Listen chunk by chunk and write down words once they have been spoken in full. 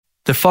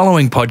The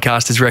following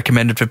podcast is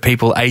recommended for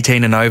people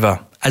 18 and over,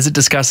 as it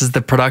discusses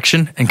the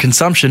production and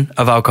consumption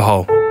of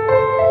alcohol.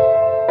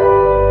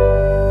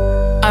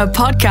 A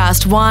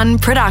Podcast One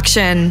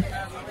production.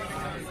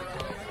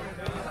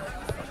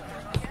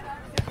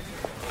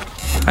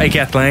 Hey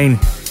Kathleen,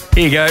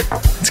 here you go.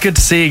 It's good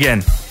to see you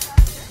again.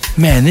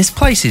 Man, this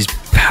place is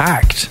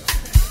packed.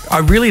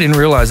 I really didn't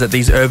realise that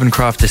these urban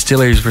craft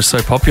distilleries were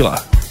so popular.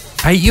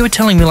 Hey, you were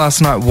telling me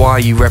last night why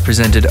you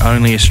represented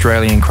only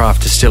Australian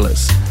craft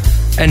distillers.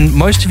 And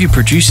most of your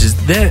producers,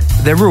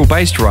 they're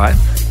rural-based, right?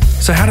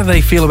 So how do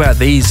they feel about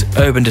these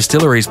urban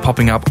distilleries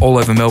popping up all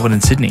over Melbourne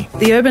and Sydney?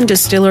 The urban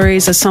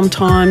distilleries are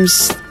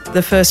sometimes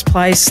the first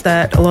place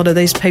that a lot of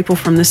these people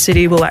from the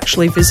city will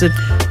actually visit.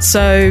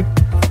 So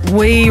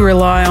we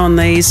rely on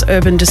these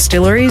urban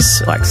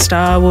distilleries like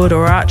Starward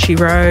or Archie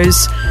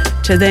Rose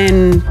to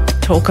then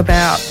talk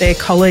about their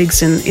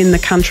colleagues in the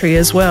country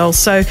as well.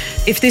 So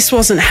if this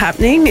wasn't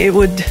happening, it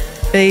would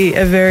be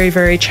a very,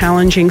 very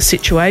challenging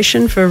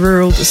situation for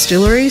rural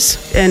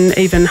distilleries and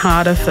even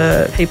harder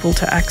for people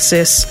to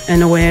access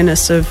an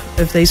awareness of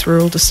these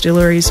rural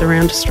distilleries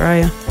around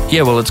Australia.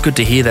 Yeah, well, it's good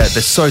to hear that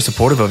they're so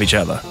supportive of each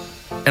other.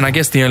 And I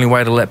guess the only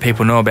way to let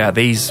people know about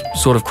these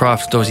sort of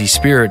craft Aussie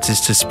spirits is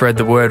to spread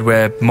the word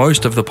where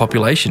most of the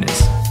population is.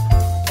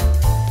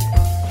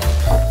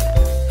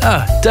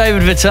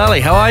 David Vitale,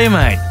 how are you,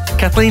 mate?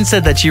 Kathleen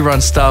said that you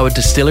run Starward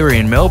Distillery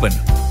in Melbourne.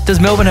 Does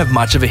Melbourne have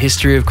much of a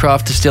history of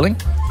craft distilling?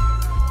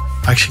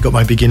 I actually got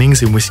my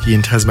beginnings in whiskey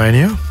in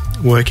Tasmania,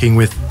 working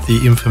with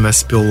the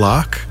infamous Bill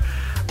Lark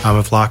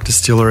of Lark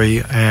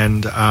Distillery.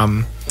 And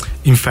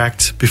in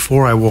fact,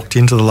 before I walked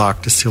into the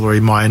Lark Distillery,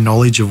 my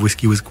knowledge of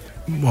whiskey was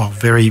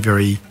very,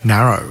 very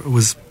narrow. It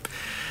was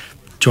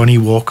Johnny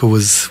Walker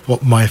was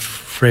what my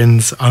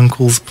friends'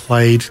 uncles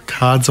played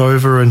cards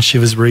over, and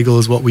Chivas Regal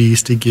is what we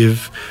used to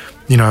give,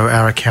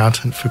 our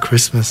accountant for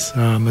Christmas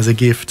as a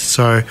gift.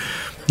 So,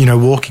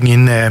 walking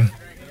in there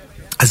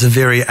as a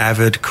very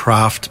avid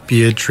craft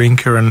beer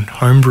drinker and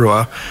home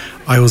brewer,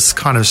 I was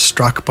kind of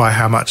struck by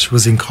how much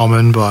was in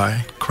common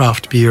by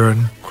craft beer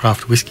and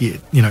craft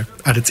whiskey,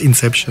 at its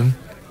inception.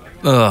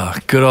 Oh,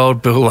 good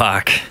old Bill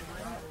Lark.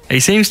 He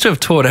seems to have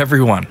taught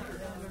everyone.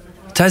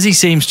 Tassie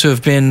seems to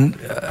have been,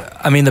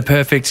 the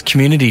perfect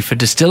community for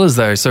distillers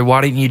though, so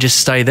why didn't you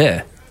just stay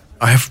there?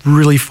 I have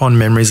really fond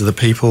memories of the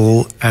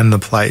people and the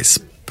place,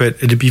 but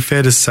it'd be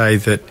fair to say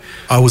that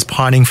I was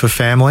pining for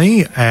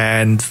family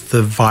and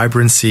the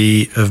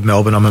vibrancy of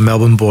Melbourne. I'm a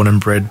Melbourne born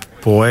and bred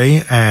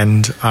boy,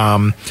 and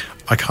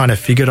I kind of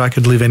figured I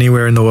could live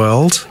anywhere in the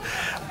world,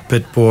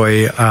 but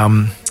boy,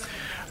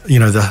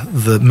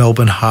 the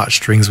Melbourne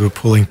heartstrings were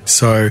pulling.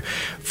 So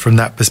from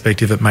that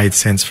perspective, it made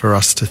sense for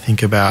us to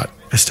think about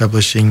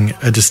establishing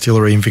a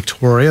distillery in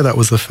Victoria. That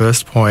was the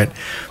first point.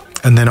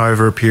 And then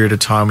over a period of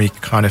time, we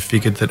kind of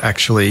figured that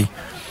actually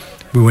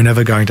we were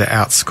never going to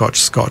out-Scotch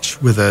Scotch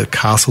with a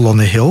castle on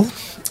the hill.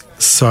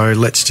 So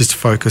let's just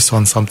focus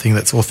on something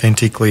that's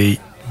authentically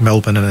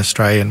Melbourne and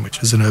Australian,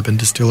 which is an urban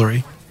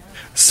distillery.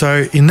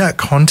 So in that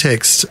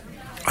context,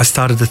 I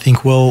started to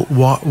think, well,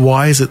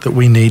 why is it that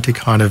we need to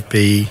kind of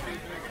be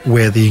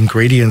where the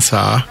ingredients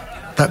are?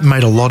 That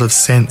made a lot of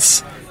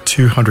sense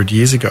 200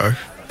 years ago.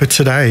 But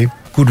today,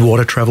 good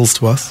water travels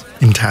to us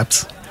in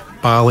taps.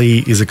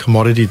 Barley is a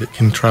commodity that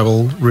can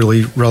travel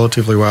really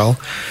relatively well.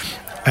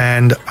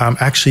 And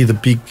actually the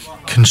big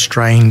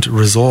constrained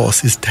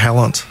resource is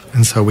talent.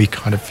 And so we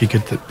kind of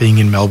figured that being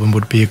in Melbourne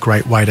would be a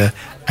great way to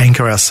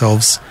anchor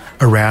ourselves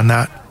around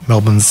that.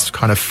 Melbourne's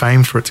kind of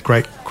famed for its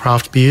great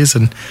craft beers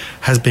and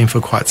has been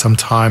for quite some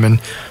time. And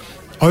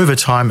over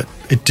time,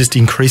 it just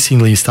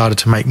increasingly started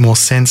to make more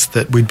sense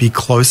that we'd be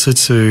closer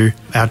to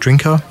our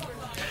drinker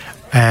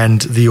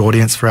and the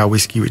audience for our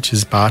whiskey, which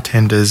is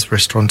bartenders,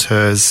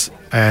 restaurateurs,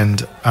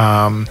 and,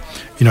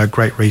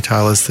 great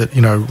retailers that,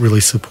 really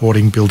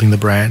supporting building the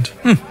brand.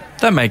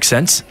 That makes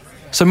sense.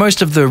 So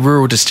most of the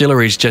rural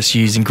distilleries just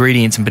use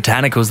ingredients and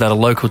botanicals that are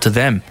local to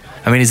them.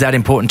 Is that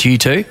important to you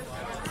too?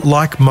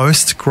 Like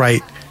most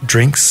great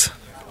drinks,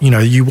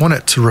 you want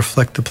it to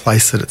reflect the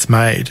place that it's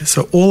made.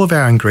 So all of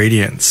our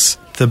ingredients,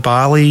 the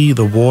barley,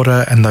 the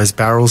water, and those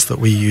barrels that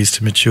we use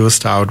to mature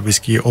Starward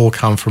whiskey all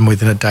come from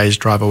within a day's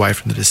drive away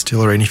from the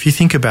distillery. And if you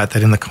think about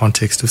that in the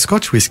context of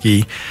Scotch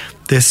whiskey,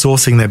 they're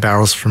sourcing their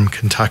barrels from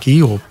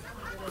Kentucky or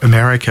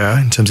America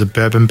in terms of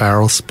bourbon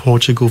barrels,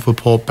 Portugal for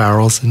port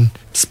barrels, and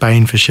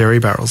Spain for sherry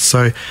barrels.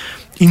 So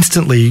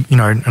instantly,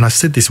 and I've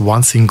said this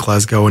once in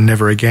Glasgow and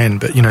never again,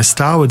 but,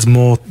 Starward's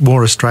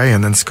more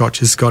Australian than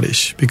Scotch is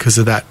Scottish because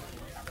of that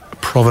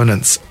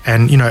provenance.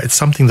 And, it's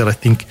something that I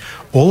think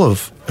all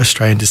of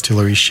Australian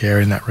distilleries share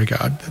in that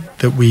regard,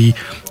 that we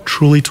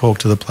truly talk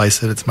to the place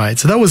that it's made.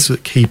 So that was a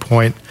key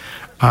point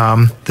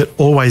that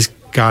always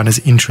garners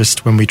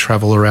interest when we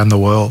travel around the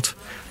world.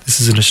 This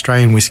is an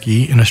Australian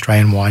whiskey in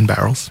Australian wine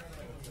barrels.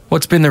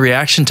 What's been the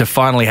reaction to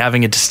finally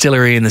having a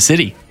distillery in the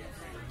city?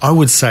 I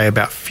would say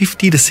about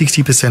 50 to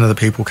 60% of the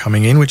people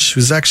coming in, which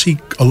was actually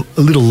a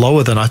little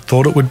lower than I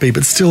thought it would be,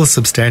 but still a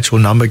substantial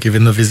number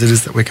given the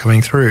visitors that we're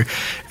coming through.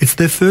 It's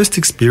their first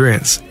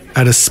experience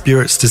at a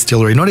spirits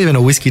distillery, not even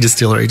a whiskey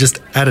distillery, just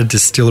at a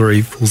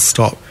distillery, full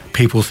stop,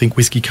 people think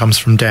whiskey comes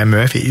from Dan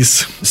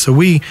Murphy's. So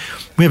we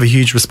have a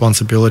huge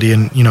responsibility,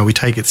 and, you know, we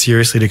take it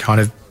seriously to kind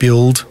of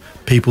build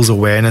people's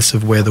awareness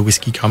of where the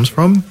whiskey comes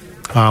from,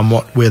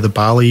 where the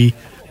barley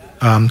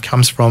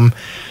comes from,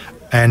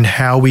 and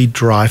how we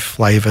drive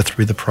flavour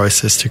through the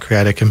process to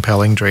create a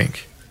compelling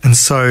drink. And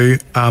so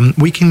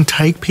we can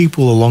take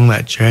people along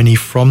that journey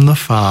from the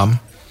farm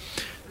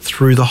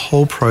through the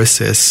whole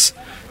process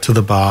to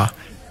the bar.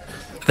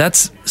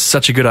 That's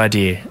such a good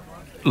idea.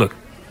 Look,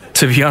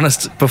 to be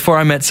honest, before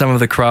I met some of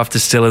the craft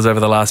distillers over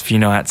the last few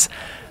nights,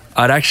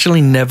 I'd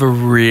actually never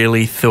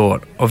really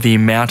thought of the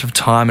amount of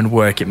time and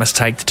work it must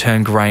take to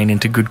turn grain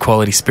into good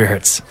quality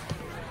spirits.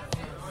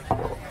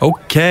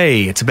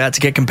 Okay, it's about to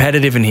get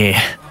competitive in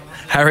here.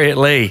 Harriet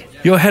Lee,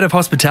 you're head of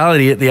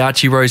hospitality at the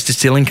Archie Rose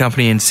Distilling Co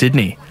in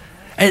Sydney.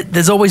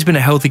 There's always been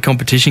a healthy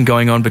competition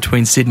going on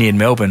between Sydney and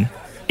Melbourne,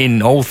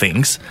 in all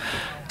things.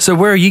 So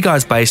where are you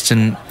guys based,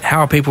 and how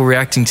are people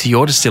reacting to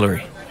your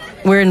distillery?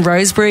 We're in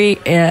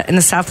Rosebery in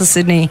the south of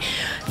Sydney.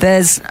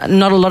 There's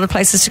not a lot of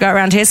places to go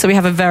around here, so we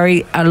have a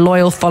very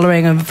loyal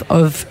following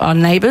of our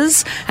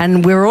neighbours,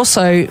 and we're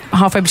also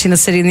halfway between the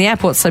city and the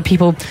airport, so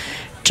people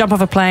jump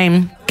off a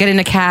plane, get in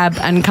a cab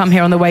and come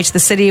here on the way to the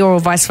city, or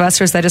vice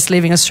versa as they're just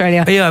leaving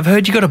Australia. Yeah, I've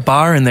heard you got a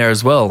bar in there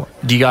as well.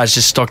 Do you guys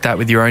just stock that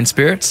with your own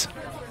spirits?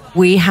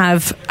 We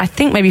have, I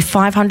think, maybe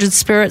 500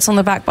 spirits on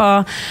the back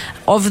bar.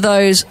 Of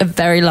those, a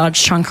very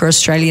large chunk are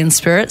Australian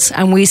spirits,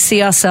 and we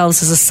see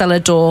ourselves as a cellar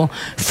door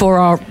for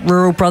our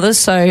rural brothers.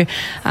 So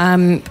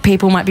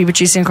people might be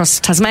producing across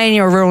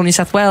Tasmania or rural New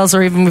South Wales,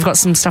 or even we've got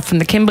some stuff from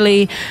the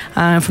Kimberley,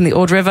 from the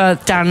Ord River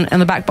down in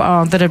the back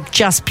bar that are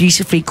just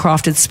beautifully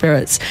crafted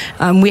spirits.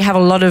 We have a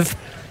lot of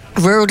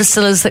rural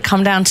distillers that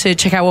come down to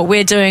check out what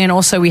we're doing, and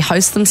also we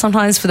host them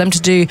sometimes for them to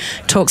do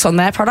talks on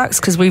their products,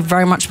 because we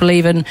very much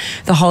believe in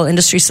the whole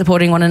industry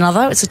supporting one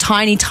another. It's a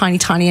tiny, tiny,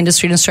 tiny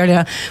industry in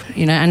Australia,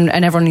 you know, and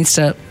everyone needs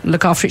to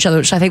look after each other,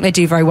 which I think they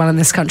do very well in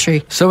this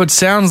country. So it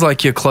sounds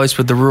like you're close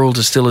with the rural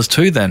distillers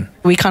too then.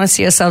 We kind of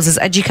see ourselves as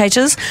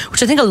educators,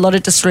 which I think a lot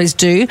of distilleries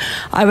do.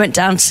 I went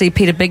down to see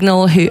Peter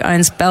Bignell, who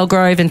owns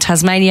Belgrove in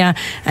Tasmania,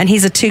 and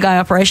he's a two-guy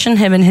operation,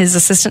 him and his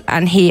assistant,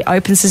 and he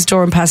opens his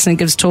door in person and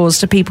gives tours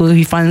to people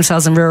who find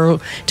themselves in rural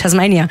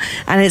Tasmania.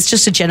 And it's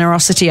just a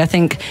generosity. I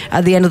think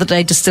at the end of the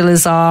day,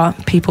 distillers are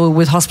people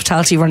with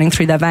hospitality running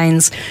through their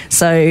veins.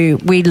 So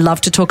we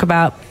love to talk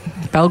about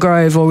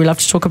Belgrove, or we love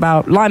to talk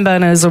about Lime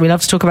Burners, or we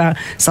love to talk about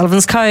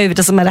Sullivan's Cove. It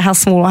doesn't matter how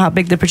small or how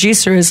big the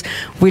producer is.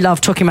 We love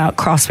talking about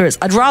craft spirits.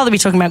 I'd rather be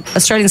talking about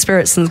Australian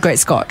spirits than Great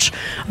Scotch.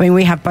 I mean,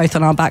 we have both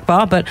on our back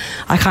bar, but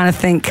I kind of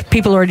think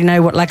people already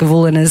know what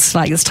Lagavulin is.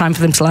 Like, it's time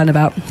for them to learn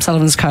about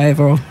Sullivan's Cove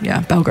or,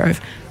 Belgrove.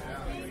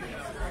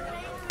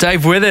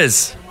 Dave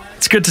Withers,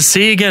 it's good to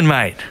see you again,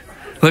 mate.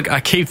 Look, I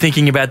keep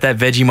thinking about that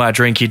Vegemite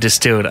drink you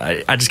distilled.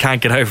 I just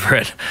can't get over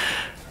it.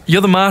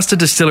 You're the master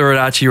distiller at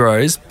Archie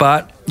Rose,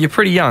 but you're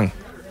pretty young.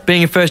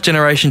 Being a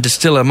first-generation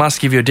distiller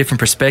must give you a different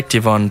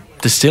perspective on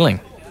distilling.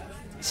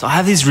 So I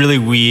have this really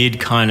weird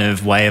kind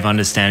of way of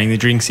understanding the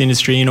drinks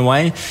industry in a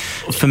way.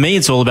 For me,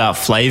 it's all about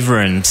flavour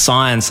and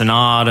science and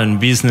art and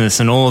business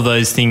and all of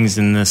those things,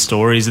 and the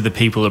stories of the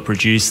people that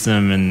produce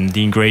them and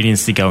the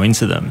ingredients that go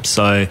into them.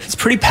 So it's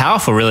pretty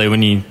powerful, really,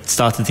 when you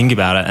start to think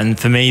about it. And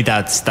for me,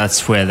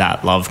 that's where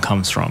that love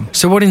comes from.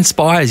 So what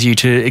inspires you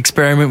to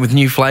experiment with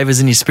new flavours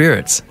in your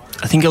spirits?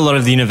 I think a lot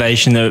of the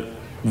innovation that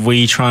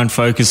we try and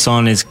focus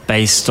on is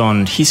based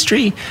on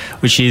history,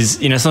 which is,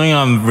 something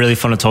I'm really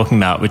fond of talking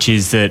about, which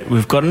is that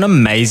we've got an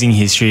amazing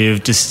history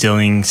of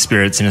distilling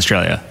spirits in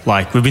Australia.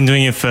 Like, we've been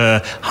doing it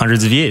for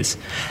hundreds of years,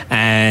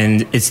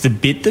 and it's the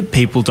bit that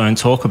people don't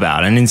talk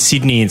about. And in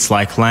Sydney, it's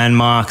like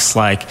landmarks,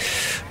 like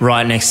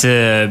right next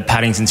to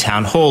Paddington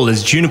Town Hall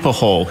is Juniper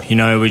Hall,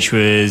 which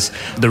was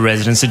the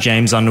residence of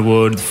James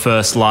Underwood, the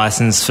first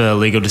license for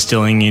legal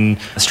distilling in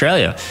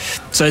Australia.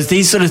 So it's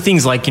these sort of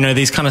things, like,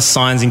 these kind of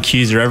signs and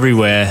cues are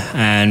everywhere.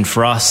 And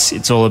for us,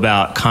 it's all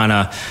about kind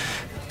of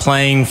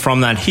playing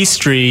from that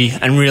history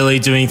and really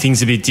doing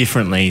things a bit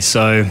differently.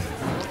 So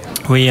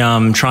we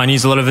try and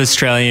use a lot of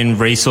Australian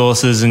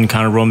resources and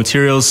kind of raw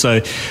materials.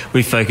 So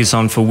we focus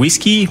on, for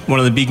whiskey, one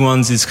of the big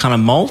ones is kind of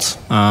malt,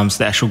 so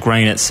the actual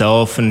grain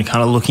itself, and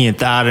kind of looking at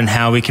that and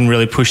how we can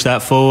really push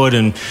that forward,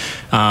 and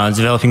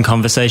developing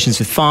conversations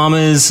with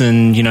farmers.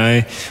 And,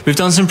 we've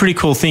done some pretty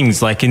cool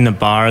things. Like in the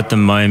bar at the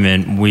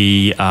moment,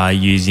 we are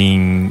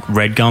using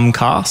red gum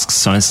casks.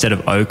 So instead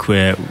of oak,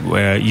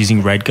 we're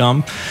using red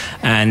gum.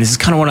 And this is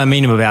kind of what I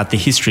mean about the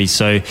history.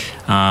 So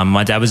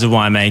my dad was a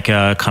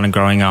winemaker kind of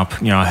growing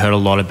up. I heard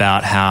a lot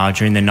about how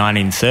during the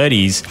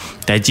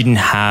 1930s, they didn't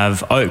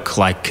have oak,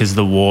 because of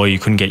the war, you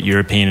couldn't get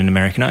European and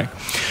American oak.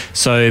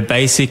 So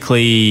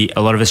basically,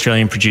 a lot of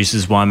Australian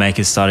producers,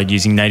 winemakers, started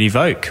using native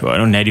oak,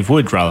 or native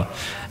wood rather.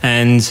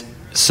 And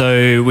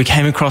so we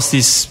came across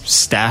this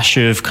stash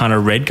of kind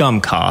of red gum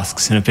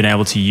casks and have been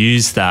able to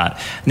use that.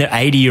 And they're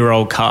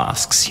 80-year-old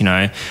casks,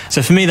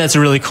 So for me, that's a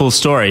really cool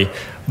story.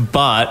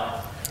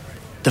 But,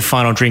 the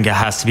final drinker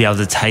has to be able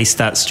to taste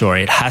that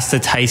story. It has to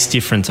taste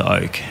different to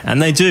oak,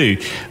 and they do.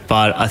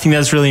 But I think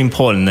that's really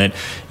important, that,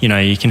 you know,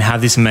 you can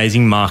have this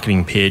amazing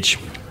marketing pitch,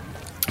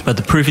 but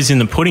the proof is in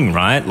the pudding,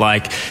 right?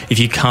 Like, if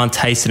you can't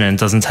taste it and it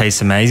doesn't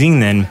taste amazing,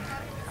 then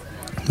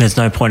there's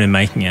no point in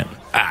making it.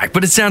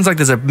 But it sounds like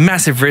there's a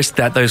massive risk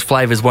that those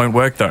flavours won't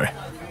work, though.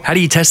 How do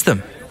you test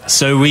them?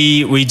 So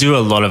we do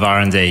a lot of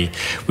R&D.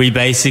 We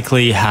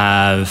basically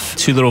have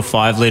 2 little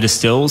 5-litre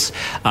stills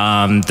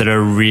that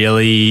are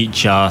really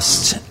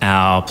just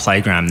our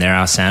playground. They're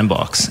our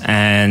sandbox.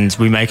 And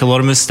we make a lot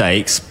of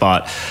mistakes,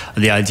 but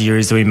the idea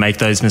is that we make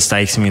those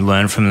mistakes and we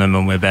learn from them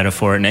and we're better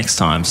for it next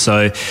time.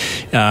 So,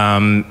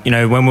 you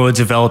know, when we were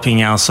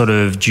developing our sort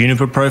of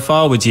juniper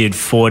profile, we did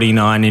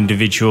 49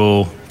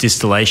 individual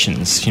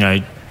distillations, you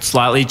know,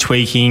 slightly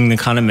tweaking the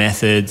kind of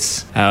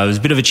methods. It was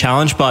a bit of a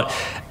challenge, but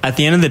at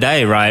the end of the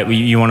day, right,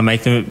 you want to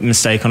make the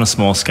mistake on a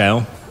small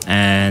scale,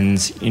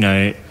 and, you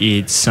know,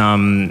 it's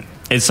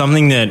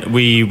something that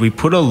we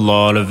put a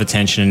lot of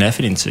attention and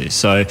effort into.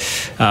 So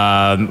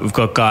we've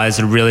got guys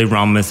that really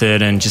run with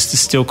it and just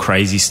distill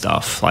crazy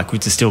stuff. Like, we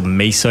distilled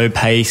miso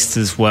paste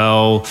as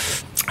well.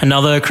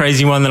 Another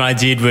crazy one that I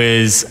did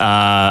was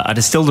I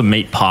distilled a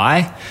meat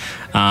pie,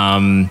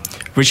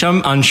 which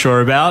I'm unsure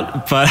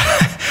about, but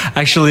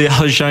actually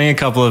I was showing a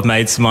couple of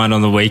mates of mine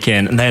on the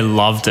weekend and they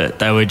loved it.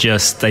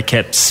 They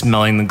kept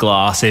smelling the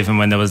glass even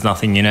when there was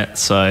nothing in it.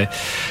 So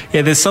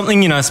yeah, there's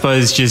something, you know, I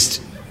suppose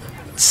just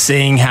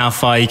seeing how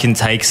far you can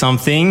take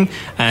something,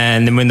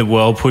 and then when the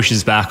world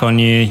pushes back on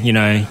you, you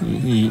know,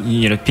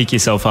 you know, pick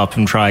yourself up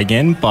and try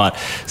again. But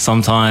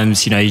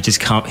sometimes, you know, you just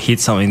can't hit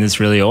something that's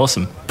really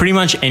awesome. Pretty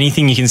much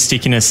anything you can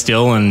stick in a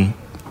still and,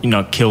 you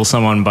know, kill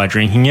someone by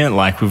drinking it,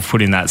 like we've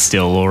put in that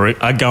still or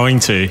are going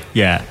to.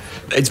 Yeah,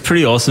 it's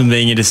pretty awesome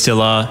being a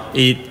distiller.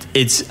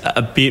 It's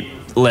a bit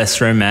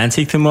less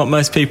romantic than what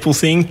most people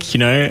think, you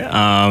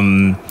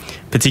know,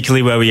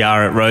 particularly where we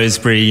are at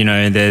Rosebery. You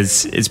know,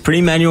 it's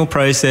pretty manual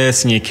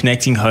process and you're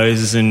connecting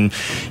hoses and,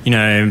 you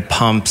know,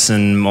 pumps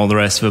and all the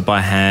rest of it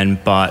by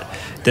hand, but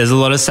there's a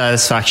lot of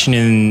satisfaction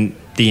in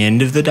the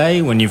end of the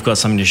day when you've got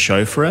something to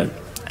show for it.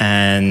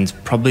 And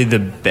probably the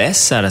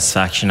best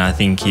satisfaction, I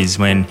think, is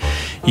when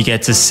you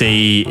get to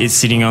see it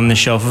sitting on the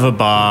shelf of a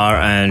bar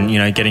and, you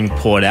know, getting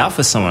poured out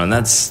for someone. And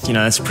that's, you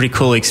know, that's a pretty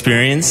cool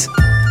experience.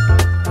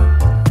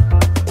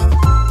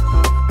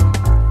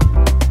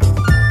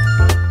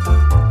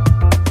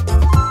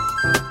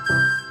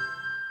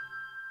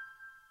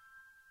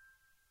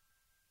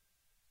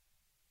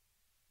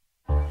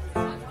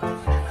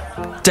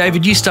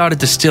 David, you started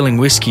distilling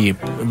whiskey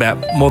about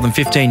more than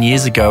 15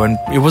 years ago and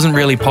it wasn't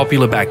really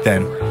popular back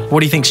then. What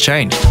do you think's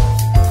changed?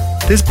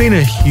 There's been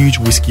a huge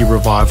whiskey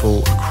revival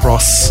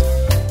across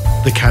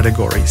the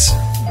categories,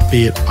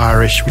 be it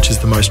Irish, which is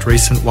the most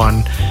recent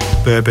one,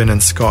 bourbon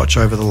and Scotch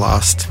over the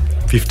last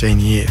 15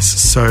 years.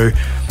 So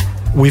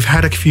we've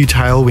had a few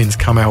tailwinds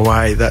come our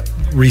way, that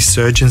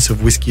resurgence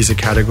of whiskey as a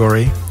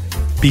category,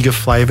 bigger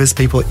flavours,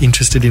 people are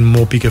interested in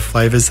more bigger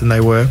flavours than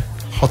they were.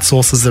 Hot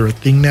sauces are a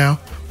thing now.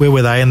 Where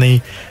were they in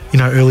the, you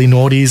know, early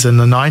noughties and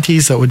the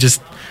 90s? That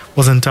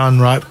wasn't done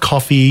right.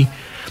 Coffee.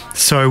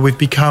 So we've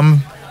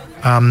become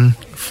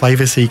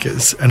flavour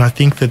seekers, and I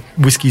think that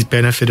whiskey's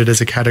benefited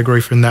as a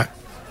category from that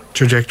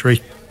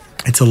trajectory.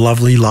 It's a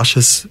lovely,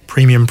 luscious,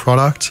 premium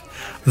product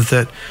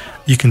that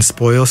you can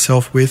spoil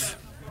yourself with.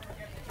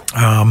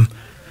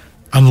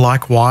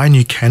 Unlike wine,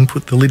 you can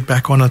put the lid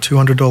back on a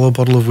 $200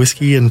 bottle of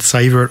whiskey and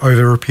savour it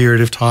over a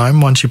period of time.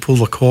 Once you pull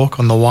the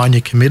cork on the wine,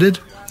 you're committed.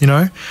 You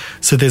know,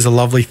 so there's a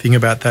lovely thing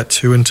about that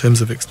too in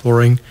terms of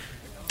exploring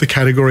the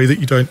category, that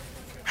you don't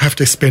have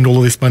to spend all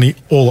of this money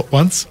all at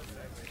once.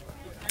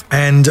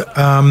 And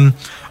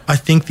I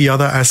think the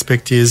other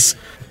aspect is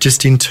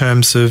just in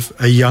terms of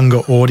a younger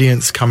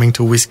audience coming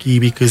to whiskey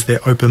because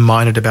they're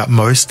open-minded about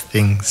most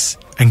things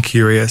and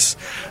curious.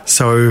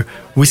 So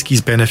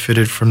whiskey's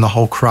benefited from the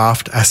whole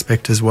craft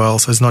aspect as well.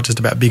 So it's not just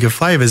about bigger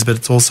flavours, but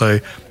it's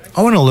also,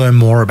 I want to learn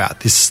more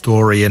about this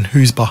story and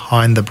who's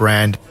behind the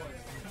brand.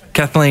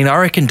 Kathleen, I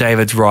reckon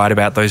David's right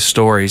about those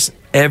stories.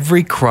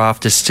 Every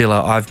craft distiller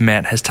I've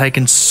met has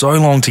taken so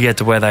long to get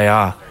to where they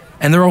are,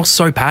 and they're all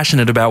so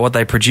passionate about what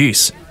they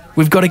produce.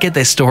 We've got to get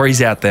their stories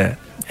out there.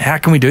 How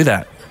can we do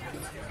that?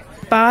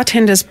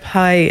 Bartenders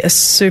play a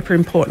super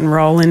important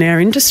role in our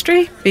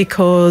industry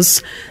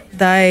because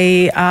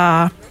they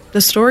are the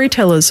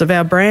storytellers of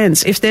our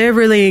brands. If they're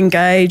really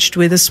engaged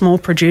with a small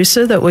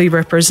producer that we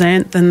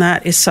represent, then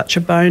that is such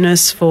a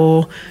bonus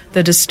for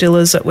the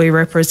distillers that we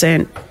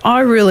represent. I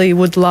really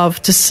would love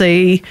to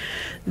see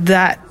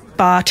that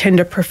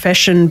bartender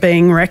profession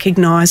being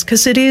recognised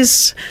because it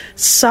is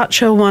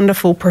such a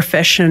wonderful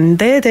profession.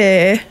 They're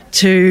there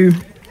to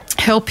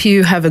help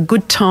you have a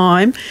good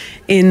time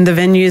in the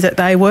venue that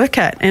they work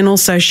at and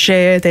also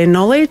share their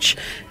knowledge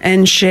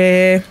and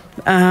share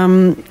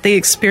the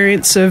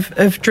experience of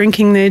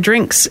drinking their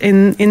drinks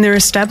in their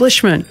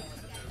establishment.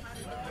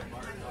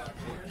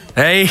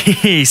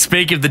 Hey,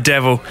 speak of the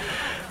devil.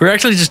 We're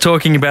actually just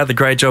talking about the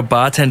great job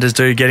bartenders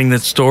do getting the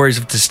stories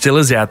of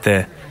distillers out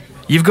there.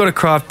 You've got a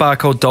craft bar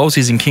called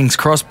Dulcies in King's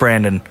Cross,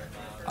 Brandon.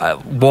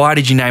 Why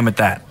did you name it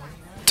that?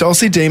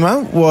 Dulcie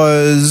Dima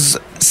was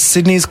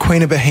Sydney's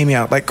Queen of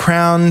Bohemia, like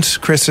crowned,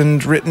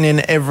 christened, written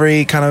in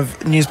every kind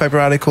of newspaper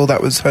article.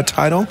 That was her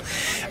title.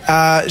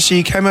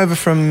 She came over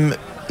from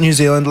New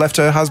Zealand, left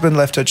her husband,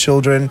 left her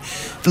children,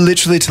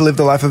 literally to live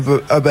the life of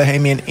a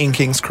Bohemian in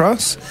King's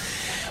Cross.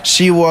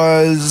 She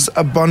was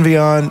a bon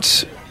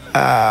vivant.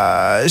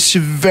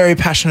 She's very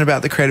passionate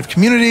about the creative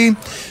community,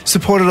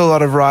 supported a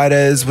lot of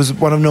writers, was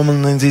one of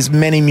Norman Lindsay's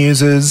many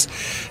muses,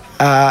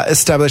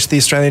 established the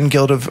Australian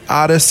Guild of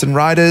Artists and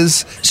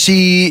Writers.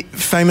 She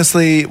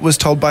famously was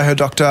told by her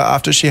doctor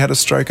after she had a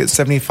stroke at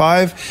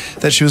 75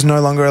 that she was no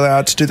longer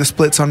allowed to do the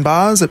splits on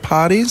bars at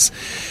parties.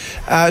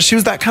 She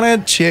was that kind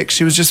of chick.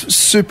 She was just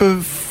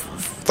super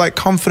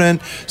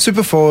confident,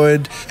 super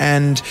forward,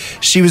 and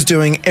she was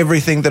doing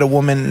everything that a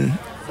woman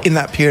in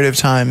that period of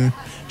time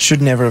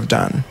should never have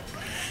done.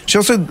 She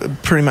also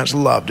pretty much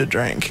loved a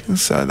drink,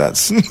 so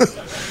that's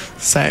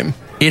same.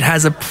 It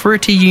has a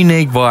pretty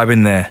unique vibe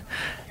in there.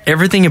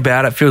 Everything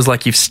about it feels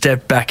like you've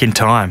stepped back in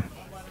time.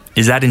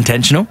 Is that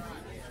intentional?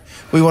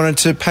 We wanted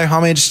to pay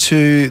homage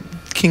to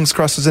King's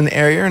Cross as an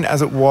area, and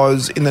as it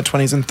was in the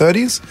 20s and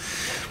 30s.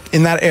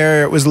 In that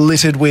area, it was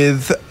littered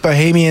with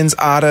bohemians,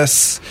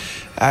 artists,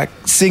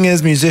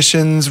 singers,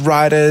 musicians,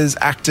 writers,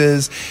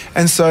 actors.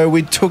 And so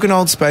we took an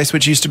old space,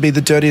 which used to be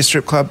the dirtiest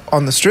strip club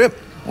on the strip.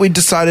 We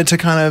decided to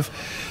kind of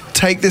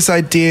take this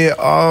idea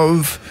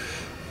of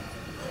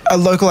a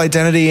local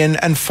identity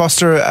and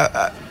foster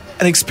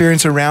an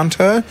experience around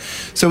her.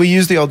 So we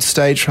used the old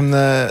stage from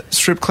the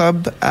strip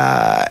club,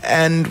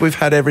 and we've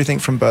had everything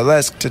from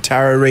burlesque to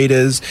tarot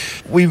readers.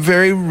 We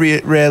very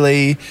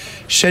rarely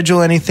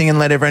schedule anything and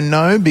let everyone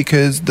know,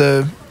 because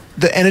the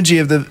energy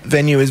of the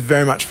venue is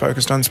very much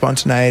focused on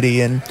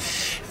spontaneity and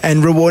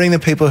rewarding the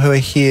people who are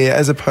here,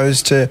 as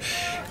opposed to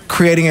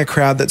creating a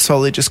crowd that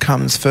solely just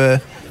comes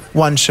for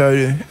one show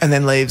and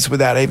then leaves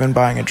without even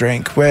buying a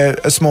drink. We're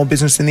a small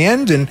business in the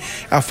end, and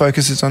our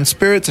focus is on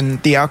spirits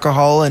and the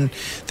alcohol and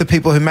the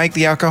people who make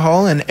the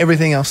alcohol, and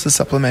everything else is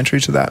supplementary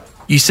to that.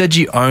 You said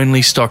you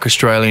only stock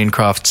Australian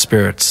craft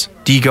spirits.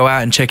 Do you go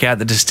out and check out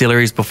the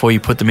distilleries before you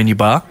put them in your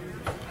bar?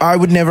 I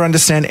would never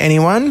understand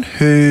anyone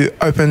who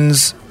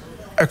opens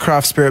a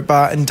craft spirit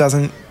bar and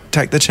doesn't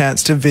take the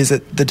chance to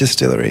visit the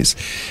distilleries.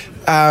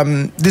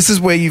 This is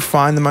where you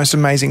find the most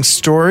amazing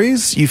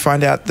stories. You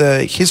find out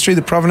the history,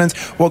 the provenance,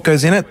 what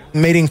goes in it.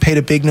 Meeting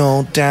Peter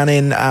Bignell down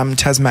in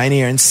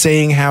Tasmania and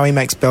seeing how he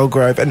makes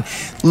Belgrove, and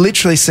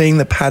literally seeing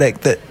the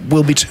paddock that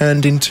will be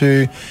turned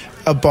into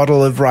a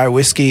bottle of rye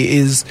whiskey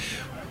is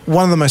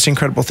one of the most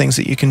incredible things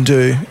that you can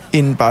do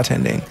in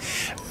bartending.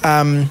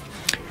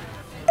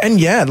 And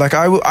yeah, like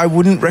I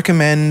wouldn't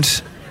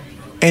recommend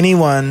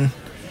anyone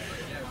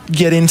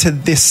get into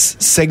this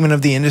segment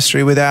of the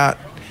industry without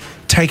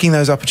taking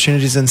those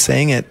opportunities and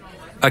seeing it.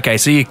 Okay,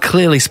 so you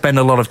clearly spend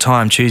a lot of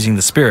time choosing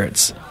the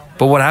spirits.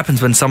 But what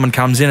happens when someone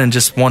comes in and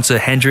just wants a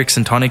Hendrix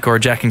and tonic or a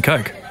Jack and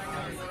Coke?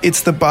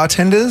 It's the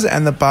bartenders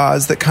and the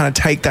bars that kind of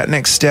take that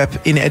next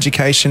step in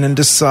education and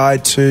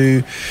decide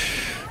to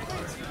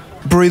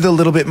breathe a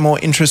little bit more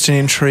interest and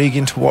intrigue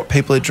into what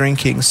people are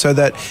drinking, so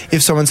that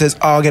if someone says,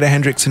 oh, I'll get a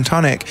Hendrix and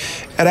tonic,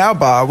 at our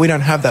bar we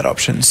don't have that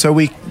option. So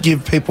we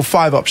give people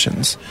 5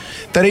 options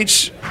that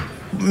each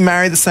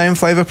marry the same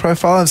flavour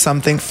profile of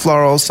something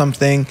floral,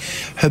 something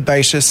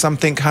herbaceous,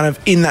 something kind of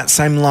in that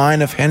same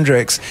line of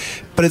Hendrix,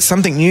 but it's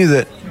something new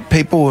that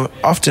people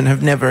often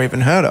have never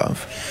even heard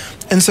of.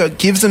 And so it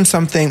gives them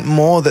something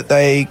more that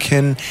they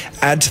can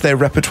add to their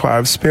repertoire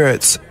of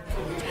spirits.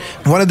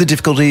 One of the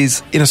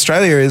difficulties in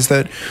Australia is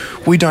that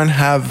we don't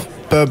have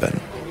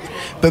bourbon,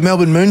 but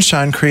Melbourne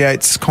Moonshine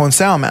creates corn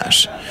sour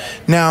mash.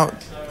 Now,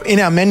 in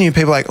our menu,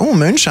 people are like, oh,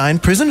 moonshine,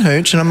 prison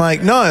hooch. And I'm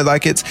like, no,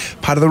 like it's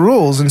part of the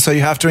rules. And so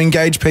you have to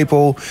engage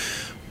people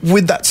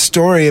with that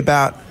story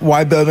about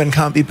why bourbon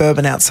can't be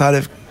bourbon outside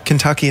of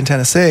Kentucky and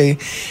Tennessee.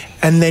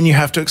 And then you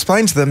have to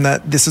explain to them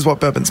that this is what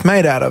bourbon's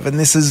made out of, and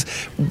this is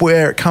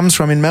where it comes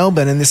from in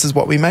Melbourne, and this is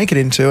what we make it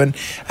into. And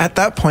at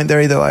that point,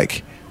 they're either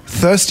like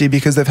thirsty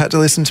because they've had to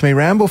listen to me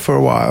ramble for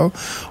a while,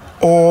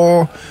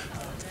 or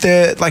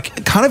they're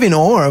like kind of in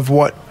awe of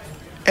what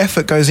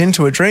effort goes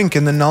into a drink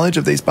and the knowledge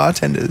of these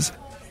bartenders.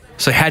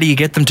 So how do you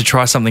get them to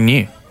try something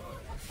new?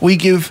 We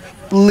give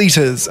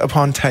litres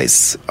upon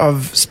tastes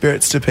of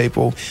spirits to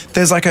people.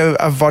 There's like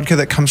a vodka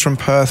that comes from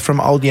Perth, from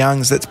Old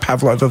Young's, that's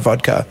Pavlova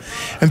vodka.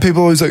 And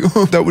people are always like,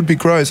 oh, that would be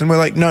gross. And we're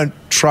like, no,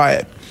 try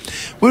it.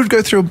 We would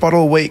go through a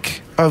bottle a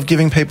week of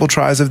giving people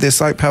tries of this,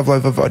 like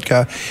Pavlova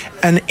vodka,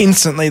 and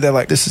instantly they're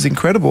like, this is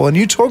incredible. And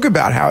you talk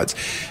about how it's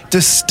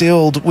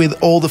distilled with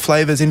all the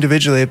flavours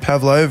individually of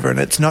Pavlova, and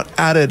it's not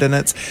added, and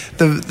it's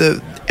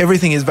the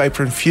everything is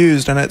vapor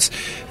infused, and it's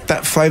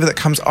that flavour that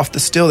comes off the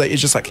still that you're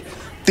just like,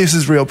 this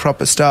is real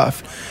proper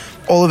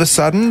stuff. All of a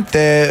sudden,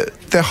 their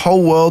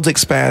whole worlds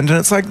expand, and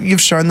it's like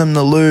you've shown them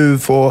the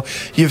Louvre, or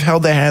you've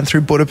held their hand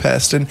through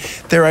Budapest, and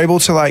they're able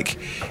to like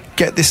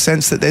get this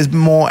sense that there's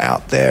more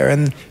out there.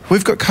 And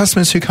we've got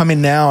customers who come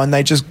in now and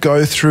they just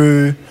go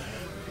through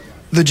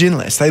the gin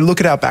list. They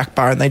look at our back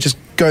bar and they just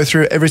go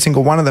through every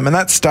single one of them. And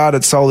that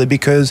started solely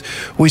because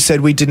we said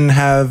we didn't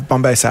have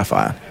Bombay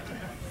Sapphire.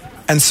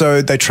 And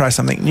so they try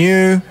something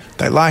new,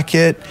 they like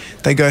it,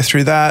 they go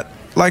through that.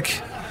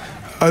 Like,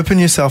 open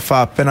yourself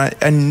up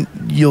and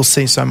you'll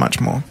see so much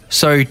more.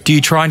 So do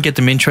you try and get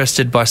them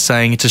interested by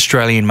saying it's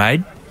Australian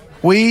made?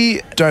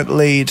 We don't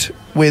lead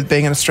with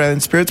being an Australian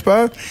spirits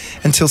bar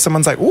until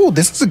someone's like, oh,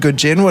 this is a good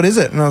gin, what is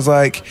it? And I was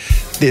like,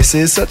 this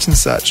is such and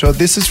such, or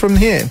this is from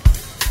here.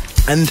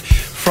 And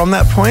from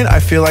that point, I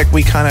feel like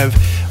we kind of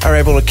are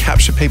able to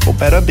capture people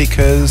better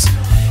because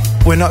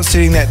we're not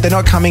sitting there, they're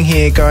not coming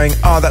here going,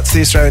 oh, that's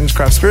the Australian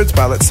Craft Spirits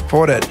Bar, let's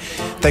support it.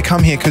 They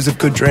come here because of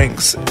good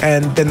drinks,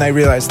 and then they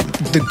realise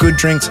the good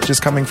drinks are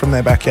just coming from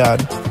their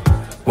backyard.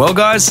 Well,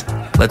 guys,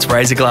 let's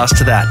raise a glass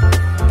to that.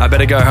 I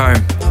better go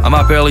home. I'm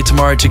up early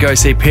tomorrow to go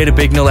see Peter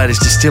Bignell at his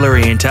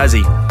distillery in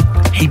Tassie.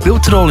 He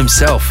built it all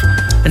himself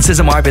and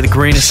says it might be the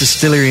greenest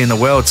distillery in the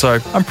world, so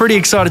I'm pretty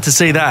excited to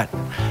see that.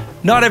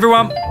 Night,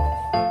 everyone.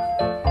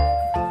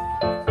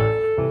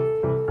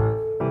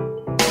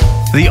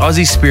 The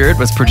Aussie Spirit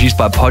was produced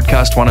by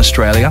Podcast One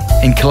Australia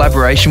in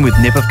collaboration with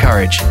Nip of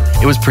Courage.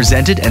 It was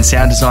presented and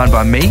sound designed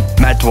by me,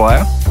 Matt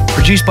Dwyer,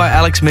 produced by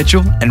Alex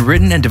Mitchell, and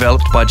written and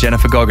developed by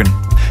Jennifer Goggin.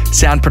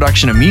 Sound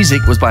production and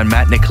music was by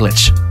Matt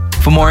Nikolic.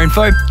 For more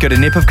info, go to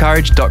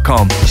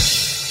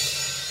nipofcourage.com.